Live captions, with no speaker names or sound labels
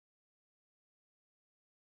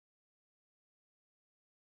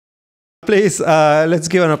Please, let's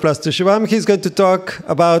give an applause to Shubham. He's going to talk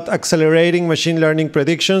about accelerating machine learning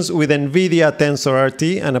predictions with NVIDIA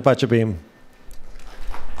TensorRT and Apache Beam.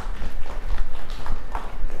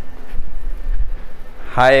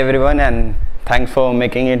 Hi everyone, and thanks for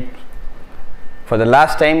making it. For the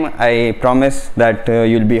last time, I promise that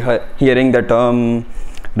you'll be hearing the term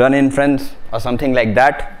RunInference or something like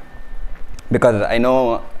that, because I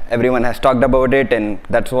know everyone has talked about it and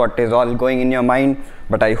that's what is all going in your mind.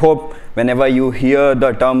 But I hope whenever you hear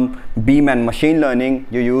the term beam and machine learning,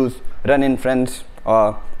 you use RunInference,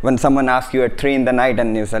 or when someone asks you at 3 in the night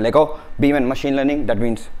and you say like, oh, beam and machine learning, that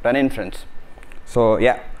means RunInference. So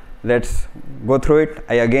yeah, let's go through it.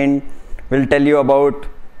 I again will tell you about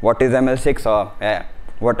what is ML6 or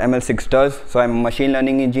what ML6 does. So I'm a machine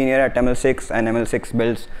learning engineer at ML6, and ML6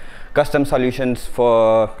 builds custom solutions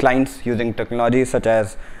for clients using technologies such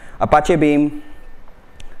as Apache Beam.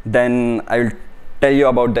 Then I will tell you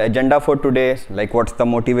about the agenda for today, like what's the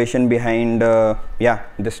motivation behind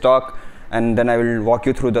this talk, and then I will walk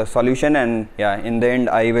you through the solution, and in the end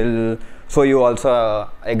I will show you also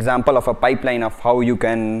an example of a pipeline of how you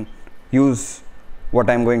can use what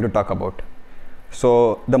I'm going to talk about.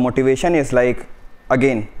 So the motivation is like,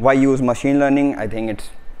 again, why use machine learning? I think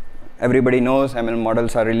it's everybody knows ML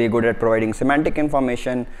models are really good at providing semantic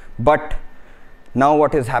information, but now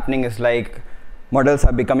what is happening is like models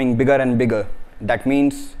are becoming bigger and bigger. That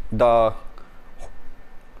means the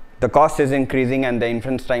cost is increasing and the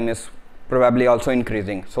inference time is probably also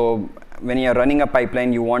increasing. So when you're running a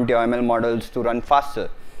pipeline, you want your ML models to run faster.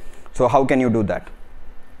 So how can you do that?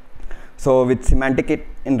 So with semantic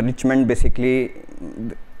enrichment, basically,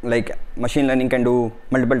 like machine learning can do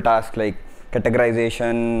multiple tasks like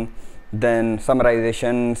categorization, then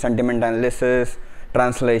summarization, sentiment analysis,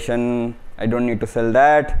 translation. I don't need to sell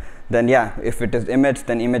that. Then if it is image,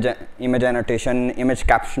 then image annotation, image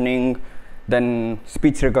captioning, then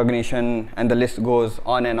speech recognition, and the list goes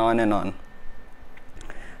on and on and on.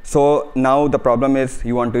 So now the problem is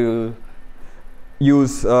you want to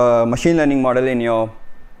use a machine learning model in your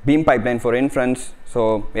Beam pipeline for inference.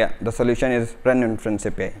 So the solution is RunInference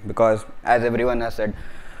API, because as everyone has said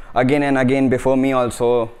again and again before me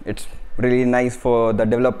also, it's really nice for the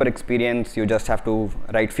developer experience. You just have to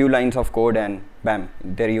write few lines of code and bam,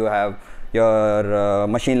 there you have your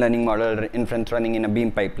machine learning model inference running in a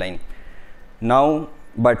Beam pipeline. Now,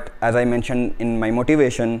 but as I mentioned in my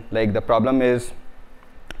motivation, like the problem is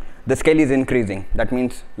the scale is increasing. That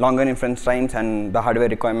means longer inference times and the hardware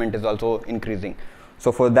requirement is also increasing.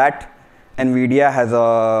 So for that, NVIDIA has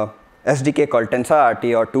a SDK called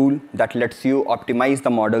TensorRT, or tool that lets you optimize the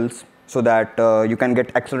models so that you can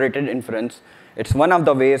get accelerated inference. It's one of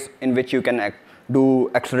the ways in which you can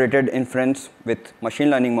do accelerated inference with machine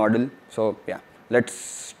learning model. So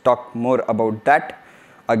let's talk more about that.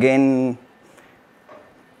 Again,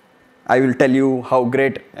 I will tell you how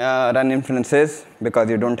great RunInference is, because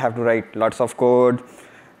you don't have to write lots of code.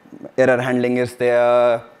 Error handling is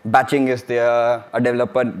there, batching is there. A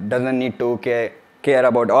developer doesn't need to care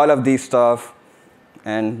about all of these stuff.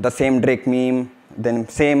 And the same Drake meme, then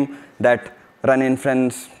same that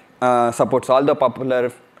RunInference supports all the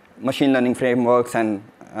popular machine learning frameworks, and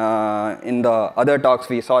in the other talks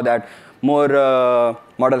we saw that more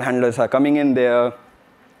model handlers are coming in there.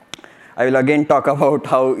 I will again talk about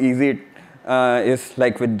how easy it is,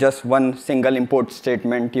 like with just one single import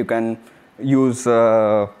statement you can use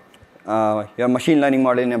your machine learning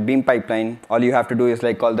model in a Beam pipeline. All you have to do is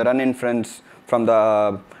like call the RunInference from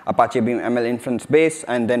the Apache Beam ML inference base,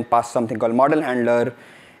 and then pass something called model handler.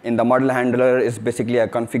 In the model handler is basically a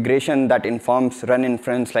configuration that informs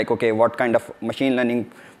RunInference, like, okay, what kind of machine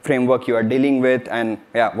learning framework you are dealing with, and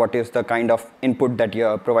what is the kind of input that you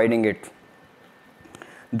are providing it.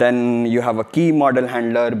 Then you have a key model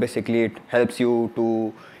handler. Basically, it helps you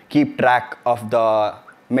to keep track of the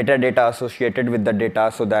metadata associated with the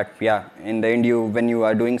data, so that in the end, when you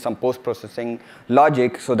are doing some post-processing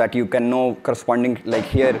logic, so that you can know corresponding, like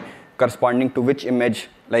here, corresponding to which image,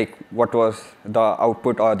 like what was the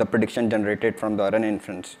output or the prediction generated from the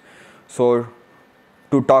RunInference. So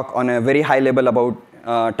to talk on a very high level about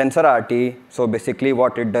TensorRT, so basically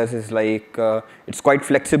what it does is like it's quite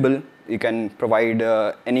flexible. You can provide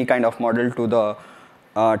any kind of model to the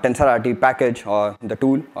TensorRT package or the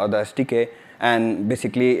tool or the SDK, and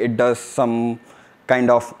basically it does some kind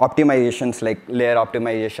of optimizations like layer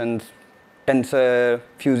optimizations, tensor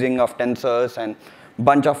fusing of tensors, and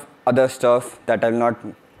bunch of other stuff that I will not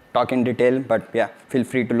talk in detail, but feel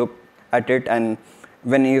free to look at it. And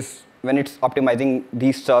when it's optimizing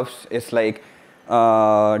these stuffs, it's like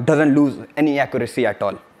doesn't lose any accuracy at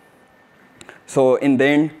all. So in the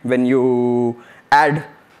end, when you add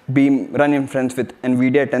Beam RunInference with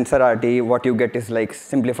NVIDIA TensorRT, what you get is like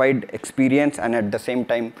simplified experience and at the same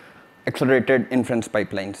time accelerated inference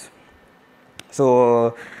pipelines.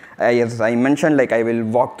 So as I mentioned, like I will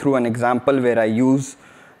walk through an example where I use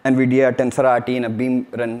NVIDIA TensorRT in a Beam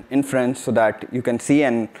RunInference so that you can see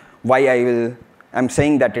and why I'm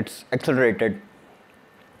saying that it's accelerated,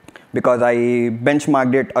 because I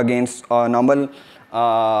benchmarked it against a normal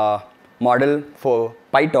model for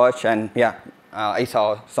PyTorch, and yeah, I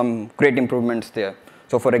saw some great improvements there.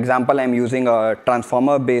 So for example, I'm using a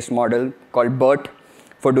transformer-based model called BERT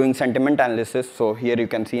for doing sentiment analysis. So here you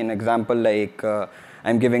can see an example, like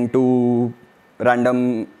I'm giving 2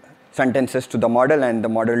 random sentences to the model, and the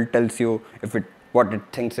model tells you if what it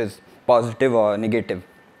thinks is positive or negative.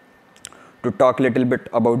 To talk a little bit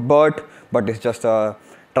about BERT, but it's just a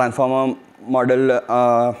transformer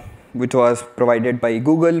model which was provided by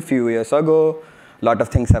Google a few years ago. A lot of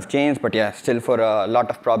things have changed, but yeah, still for a lot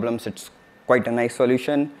of problems, it's quite a nice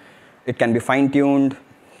solution. It can be fine-tuned.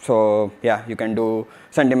 So yeah, you can do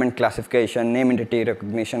sentiment classification, name entity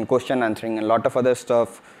recognition, question answering, and a lot of other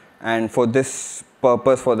stuff. And for this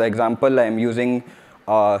purpose, for the example, I am using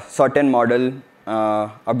a certain model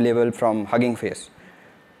available from Hugging Face.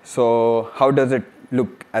 So how does it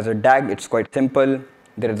look as a DAG? It's quite simple.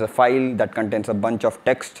 There is a file that contains a bunch of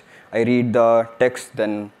text. I read the text,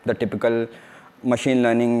 then the typical machine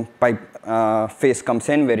learning phase comes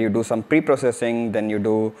in, where you do some pre-processing, then you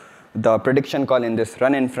do the prediction call in this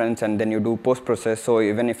RunInference, and then you do post-process. So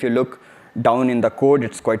even if you look down in the code,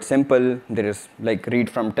 it's quite simple. There is like read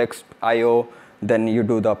from text IO, then you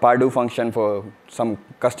do the pardo function for some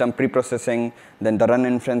custom pre-processing, then the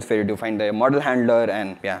RunInference where you define the model handler,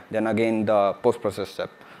 and yeah, then again the post-process step.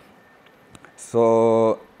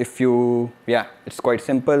 So it's quite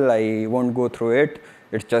simple. I won't go through it.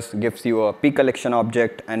 It just gives you a P collection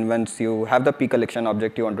object, and once you have the P collection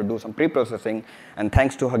object, you want to do some pre-processing. And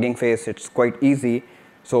thanks to Hugging Face, it's quite easy.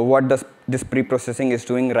 So what this pre-processing is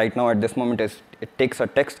doing right now at this moment is it takes a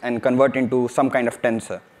text and convert into some kind of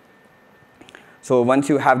tensor. So once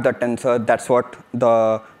you have the tensor, that's what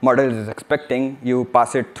the model is expecting. You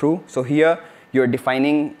pass it through. So here you're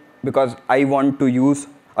defining, because I want to use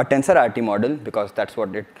a TensorRT model, because that's what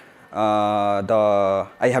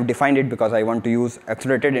I have defined it, because I want to use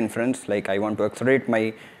accelerated inference, like I want to accelerate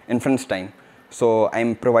my inference time. So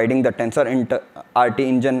I'm providing the TensorRT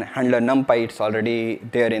engine handler NumPy. It's already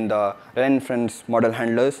there in the RunInference model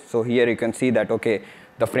handlers. So here you can see that, okay,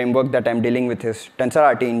 the framework that I'm dealing with is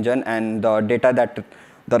TensorRT engine, and the data that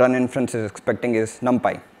the RunInference is expecting is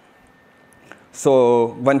NumPy.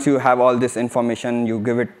 So once you have all this information, you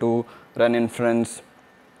give it to RunInference.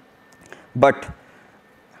 But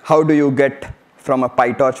how do you get from a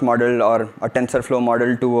PyTorch model or a TensorFlow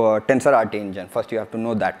model to a TensorRT engine? First, you have to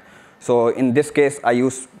know that. So in this case, I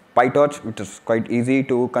use PyTorch, which is quite easy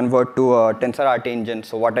to convert to a TensorRT engine.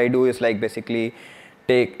 So what I do is like basically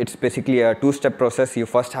it's basically a 2-step process. You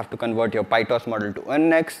first have to convert your PyTorch model to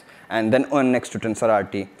NX, and then NX to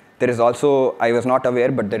TensorRT. There is also, I was not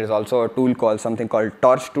aware, but there is also a tool something called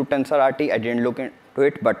Torch to TensorRT. I didn't look into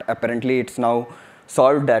it, but apparently it's now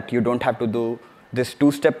solved that you don't have to do this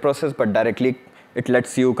 2-step process, but directly it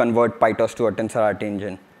lets you convert PyTorch to a TensorRT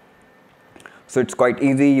engine. So it's quite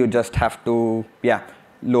easy. You just have to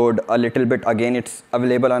load a little bit. Again, it's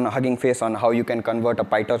available on Hugging Face on how you can convert a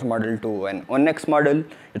PyTorch model to an ONNX model.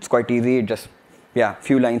 It's quite easy. Just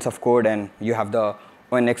few lines of code, and you have the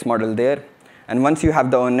ONNX model there. And once you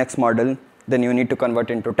have the ONNX model, then you need to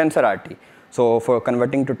convert into TensorRT. So for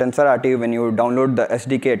converting to TensorRT, when you download the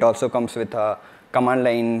SDK, it also comes with a command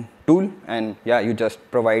line tool, and you just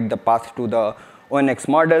provide the path to the ONNX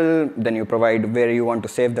model, then you provide where you want to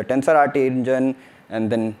save the TensorRT engine, and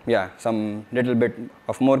then some little bit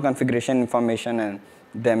of more configuration information, and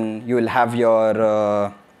then you will have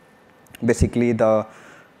your basically the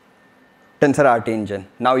TensorRT engine.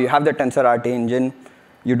 Now you have the TensorRT engine,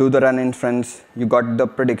 you do the RunInference, you got the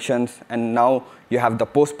predictions, and now you have the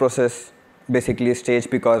post-process basically stage,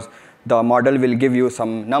 because the model will give you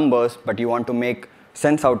some numbers, but you want to make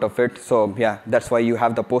sense out of it. So that's why you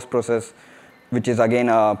have the post-process, which is again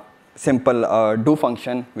a simple do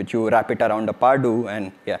function, which you wrap it around a pardo,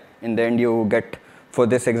 and in the end you get, for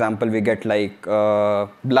this example, we get like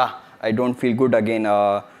blah, I don't feel good, again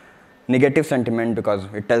negative sentiment, because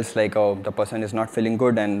it tells like, oh, the person is not feeling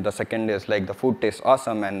good, and the second is like the food tastes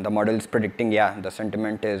awesome, and the model is predicting the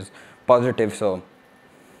sentiment is positive. So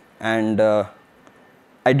and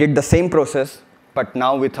I did the same process, but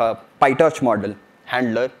now with a PyTorch model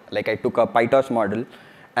handler. Like I took a PyTorch model,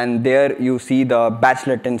 and there you see the batch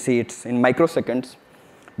latency, it's in microseconds,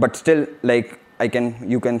 but still like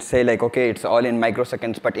you can say like, okay, it's all in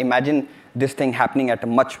microseconds, but imagine this thing happening at a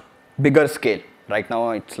much bigger scale. Right now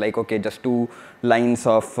it's like, okay, just 2 lines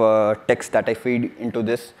of text that I feed into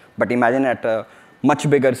this, but imagine at a much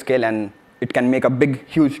bigger scale, and it can make a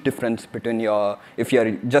huge difference between if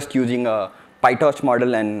you're just using a PyTorch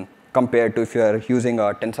model and compared to if you're using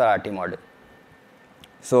a TensorRT model.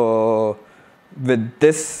 So with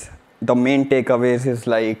this, the main takeaways is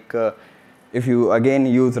like, if you again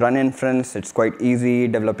use RunInference, it's quite easy,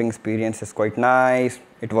 developing experience is quite nice,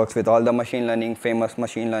 it works with all the famous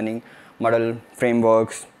machine learning model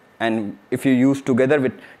frameworks, and if you use together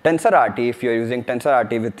with TensorRT, if you're using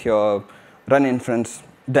TensorRT with your RunInference,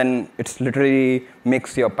 then it's literally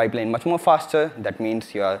makes your pipeline much more faster. That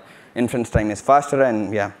means your inference time is faster,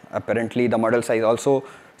 and yeah, apparently the model size also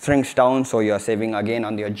shrinks down, so you're saving again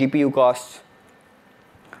on your GPU costs.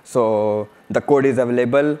 So the code is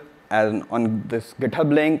available on this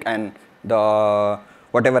GitHub link, and the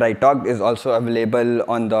whatever I talked is also available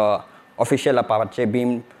on the official Apache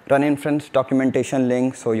Beam RunInference documentation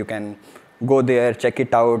link, so you can go there, check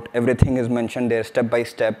it out. Everything is mentioned there step by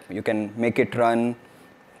step. You can make it run.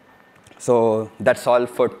 So that's all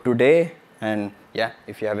for today, and yeah,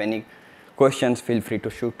 if you have any questions, feel free to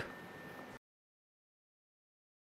shoot.